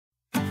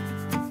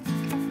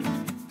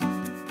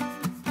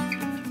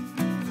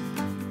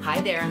Hi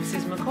there, I'm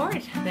Susan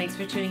McCord. Thanks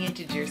for tuning in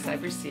to Dear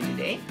Sybersue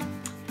today.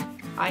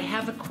 I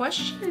have a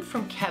question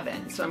from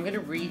Kevin, so I'm going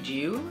to read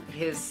you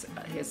his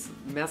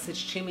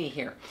message to me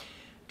here.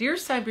 Dear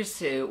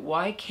Sybersue,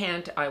 why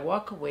can't I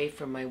walk away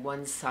from my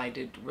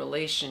one-sided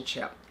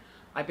relationship?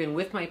 I've been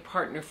with my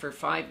partner for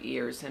 5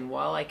 years, and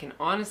while I can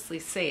honestly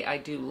say I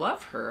do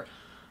love her,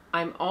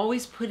 I'm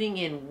always putting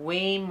in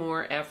way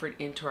more effort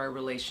into our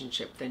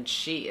relationship than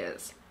she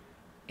is.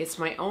 It's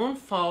my own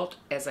fault,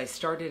 as I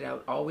started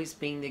out always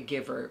being the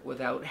giver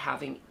without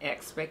having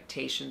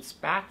expectations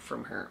back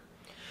from her.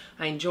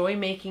 I enjoy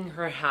making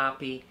her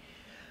happy,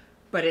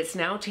 but it's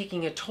now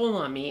taking a toll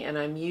on me, and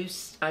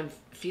I'm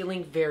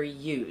feeling very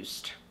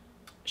used.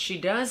 She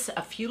does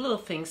a few little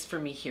things for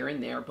me here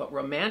and there, but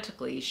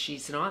romantically,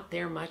 she's not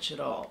there much at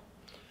all.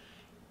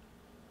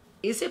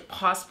 Is it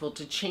possible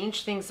to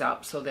change things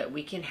up so that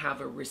we can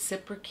have a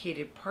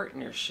reciprocated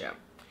partnership?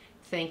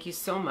 Thank you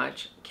so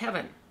much,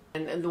 Kevin.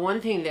 And the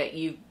one thing that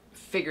you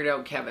figured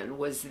out, Kevin,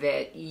 was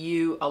that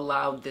you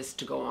allowed this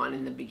to go on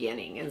in the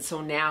beginning. And so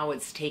now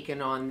it's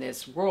taken on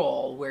this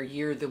role where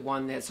you're the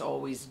one that's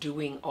always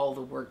doing all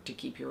the work to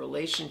keep your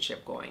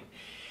relationship going.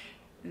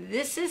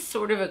 This is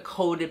sort of a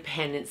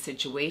codependent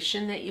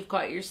situation that you've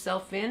got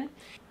yourself in.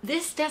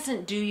 This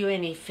doesn't do you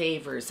any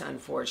favors,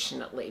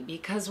 unfortunately,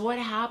 because what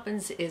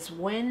happens is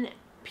when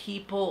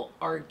people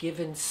are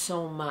given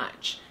so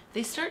much,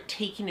 they start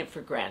taking it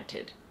for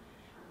granted.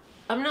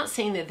 I'm not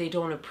saying that they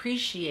don't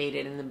appreciate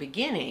it in the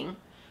beginning,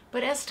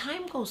 but as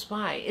time goes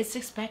by, it's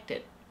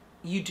expected.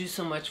 You do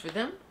so much for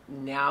them,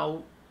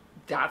 now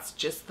that's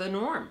just the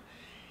norm.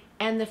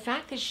 And the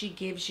fact that she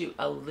gives you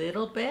a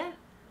little bit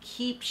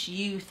keeps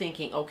you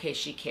thinking, okay,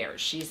 she cares,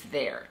 she's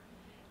there.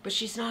 But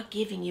she's not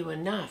giving you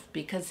enough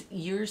because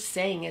you're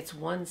saying it's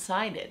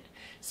one-sided.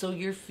 So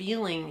you're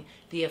feeling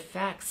the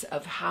effects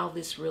of how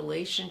this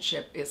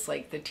relationship is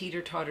like the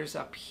teeter-totters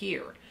up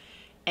here.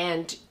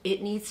 And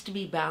it needs to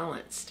be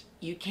balanced.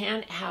 You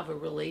can't have a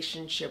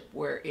relationship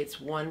where it's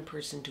one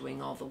person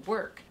doing all the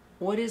work.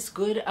 What is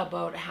good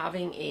about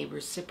having a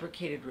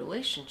reciprocated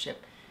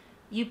relationship,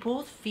 you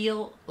both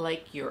feel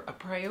like you're a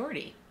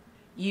priority.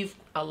 You've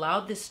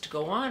allowed this to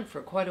go on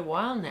for quite a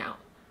while now,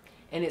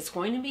 and it's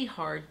going to be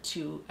hard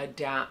to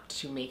adapt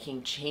to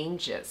making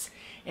changes.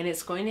 And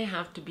it's going to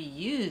have to be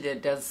you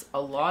that does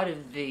a lot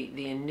of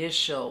the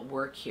initial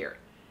work here,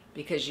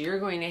 because you're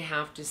going to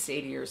have to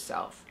say to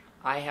yourself,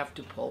 I have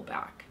to pull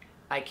back.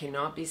 I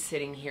cannot be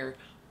sitting here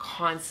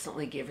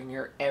constantly giving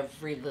her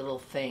every little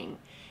thing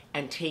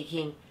and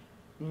taking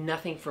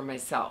nothing for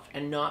myself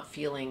and not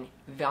feeling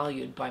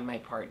valued by my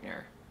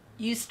partner.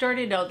 You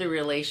started out the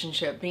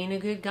relationship being a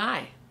good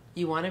guy.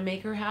 You want to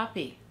make her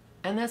happy,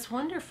 and that's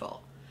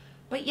wonderful.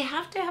 But you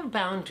have to have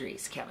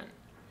boundaries, Kevin.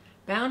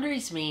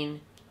 Boundaries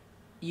mean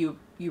you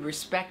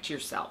respect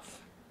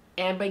yourself.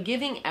 And by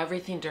giving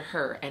everything to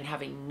her and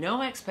having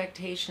no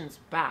expectations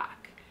back,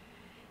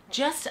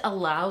 just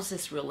allows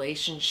this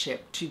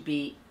relationship to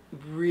be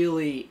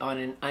really on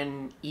an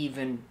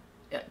uneven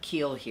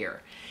keel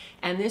here.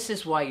 And this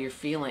is why you're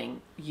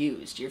feeling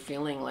used. You're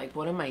feeling like,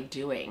 what am I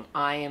doing?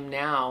 I am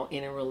now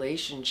in a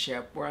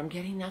relationship where I'm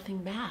getting nothing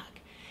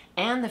back.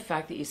 And the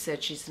fact that you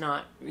said she's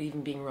not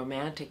even being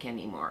romantic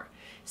anymore.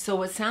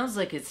 So it sounds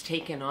like it's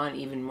taken on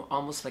even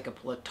almost like a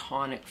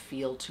platonic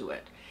feel to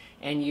it.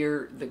 And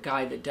you're the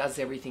guy that does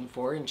everything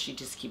for her, and she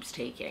just keeps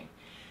taking.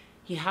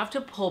 You have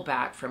to pull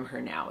back from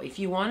her now. If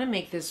you want to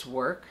make this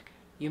work,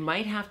 you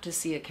might have to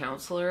see a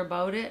counselor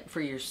about it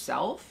for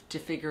yourself to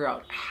figure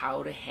out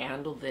how to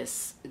handle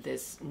this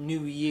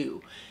new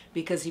you,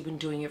 because you've been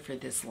doing it for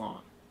this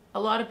long. A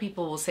lot of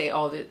people will say,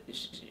 oh,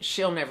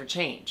 she'll never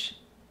change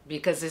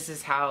because this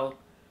is how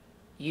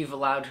you've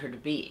allowed her to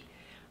be.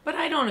 But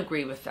I don't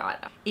agree with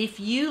that. If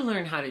you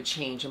learn how to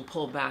change and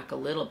pull back a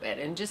little bit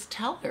and just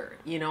tell her,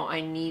 you know,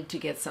 I need to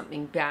get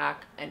something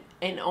back,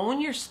 and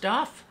own your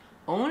stuff,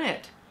 own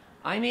it.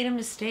 I made a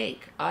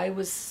mistake. I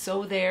was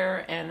so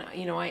there, and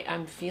you know,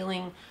 I'm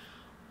feeling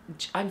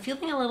a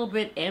little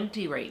bit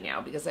empty right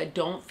now because I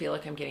don't feel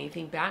like I'm getting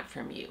anything back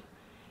from you.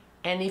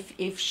 And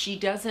if she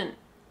doesn't,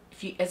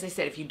 as I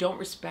said, if you don't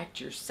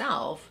respect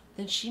yourself,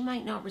 then she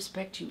might not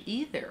respect you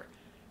either.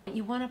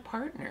 You want a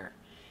partner.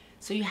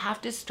 So you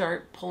have to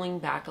start pulling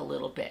back a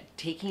little bit,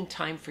 taking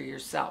time for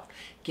yourself,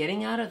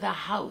 getting out of the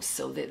house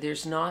so that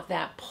there's not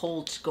that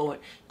pull to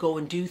go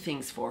and do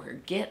things for her.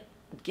 Get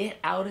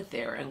out of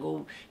there and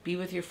go be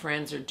with your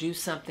friends or do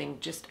something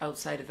just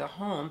outside of the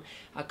home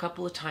a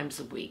couple of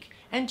times a week,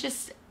 and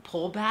just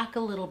pull back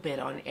a little bit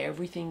on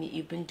everything that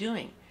you've been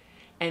doing.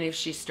 And if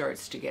she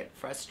starts to get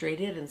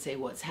frustrated and say,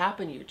 what's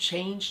happened, you're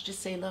changed, just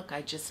say, look,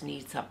 I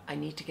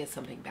need to get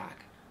something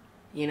back.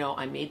 You know,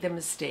 I made the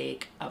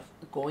mistake of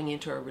going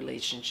into a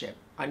relationship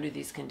under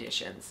these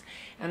conditions,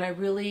 and I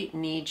really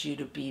need you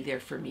to be there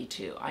for me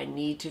too. I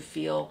need to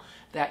feel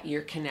that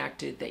you're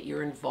connected, that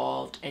you're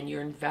involved, and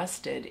you're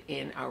invested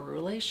in our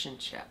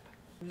relationship.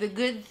 The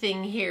good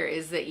thing here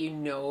is that you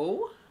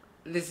know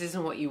this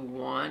isn't what you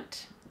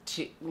want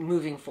to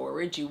moving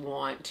forward, you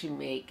want to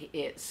make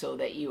it so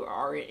that you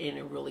are in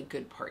a really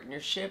good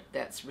partnership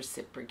that's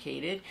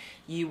reciprocated.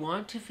 You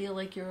want to feel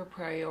like you're a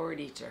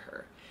priority to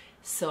her.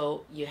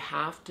 So you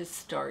have to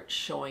start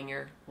showing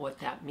her what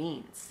that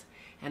means.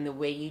 And the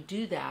way you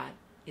do that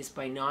is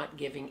by not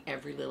giving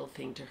every little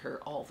thing to her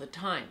all the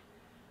time.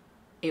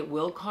 It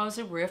will cause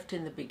a rift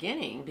in the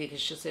beginning because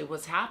she'll say,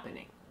 what's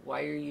happening?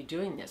 Why are you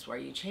doing this? Why are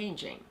you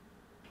changing?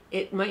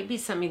 It might be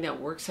something that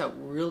works out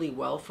really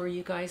well for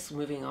you guys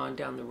moving on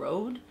down the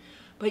road,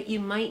 but you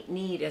might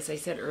need, as I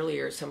said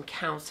earlier, some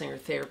counseling or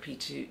therapy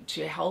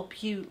to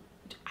help you.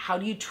 How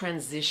do you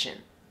transition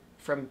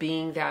from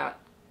being that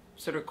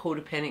sort of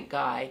codependent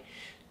guy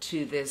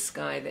to this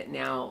guy that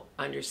now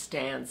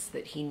understands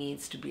that he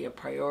needs to be a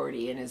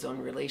priority in his own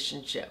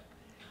relationship?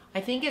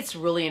 I think it's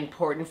really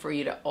important for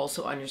you to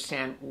also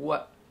understand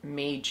what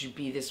made you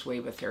be this way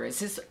with her. Has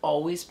this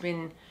always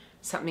been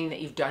something that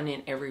you've done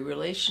in every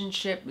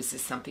relationship? Was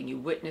this something you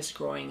witnessed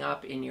growing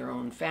up in your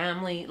own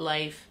family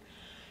life?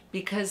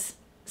 Because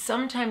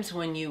sometimes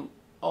when you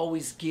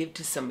always give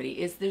to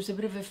somebody, there's a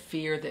bit of a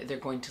fear that they're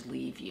going to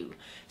leave you.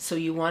 So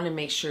you want to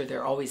make sure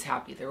they're always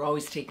happy, they're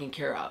always taken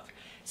care of.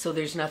 So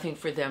there's nothing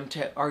for them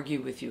to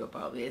argue with you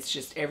about. It's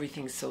just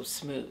everything's so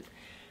smooth.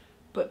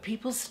 But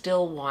people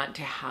still want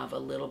to have a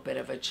little bit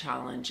of a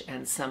challenge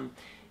and some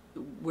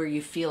where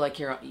you feel like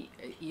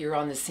you're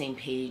on the same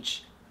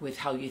page with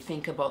how you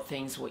think about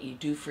things, what you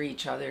do for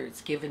each other.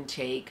 It's give and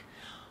take,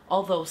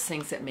 all those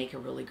things that make a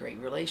really great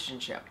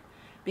relationship.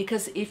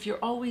 Because if you're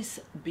always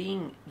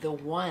being the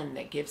one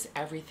that gives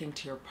everything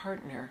to your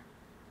partner,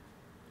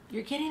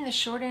 you're getting the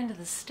short end of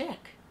the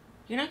stick.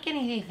 You're not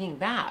getting anything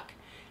back.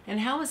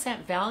 And how is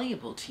that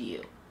valuable to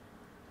you?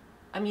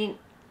 I mean,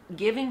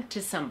 giving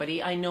to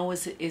somebody, I know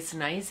is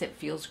nice. It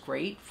feels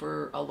great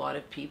for a lot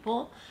of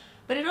people,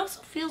 but it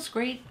also feels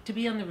great to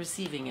be on the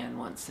receiving end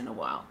once in a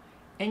while.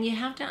 And you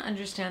have to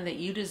understand that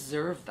you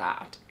deserve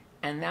that.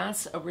 And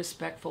that's a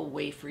respectful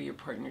way for your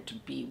partner to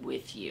be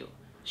with you.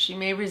 She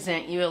may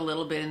resent you a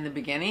little bit in the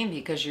beginning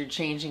because you're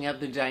changing up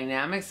the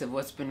dynamics of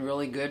what's been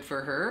really good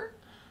for her.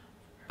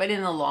 But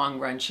in the long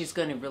run, she's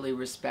going to really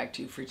respect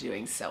you for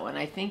doing so. And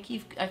I think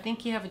you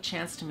have a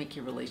chance to make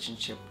your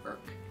relationship work.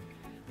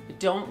 But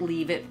don't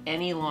leave it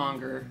any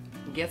longer.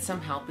 Get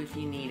some help if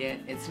you need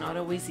it. It's not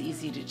always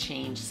easy to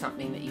change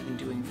something that you've been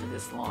doing for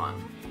this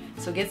long.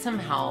 So get some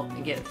help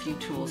and get a few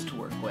tools to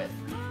work with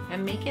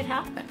and make it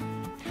happen.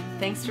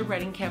 Thanks for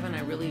writing, Kevin.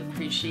 I really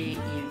appreciate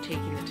you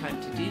taking the time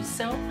to do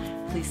so.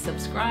 Please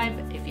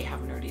subscribe if you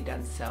haven't already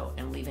done so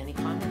and leave any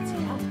comments you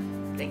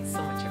have. Thanks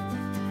so much,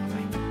 everyone.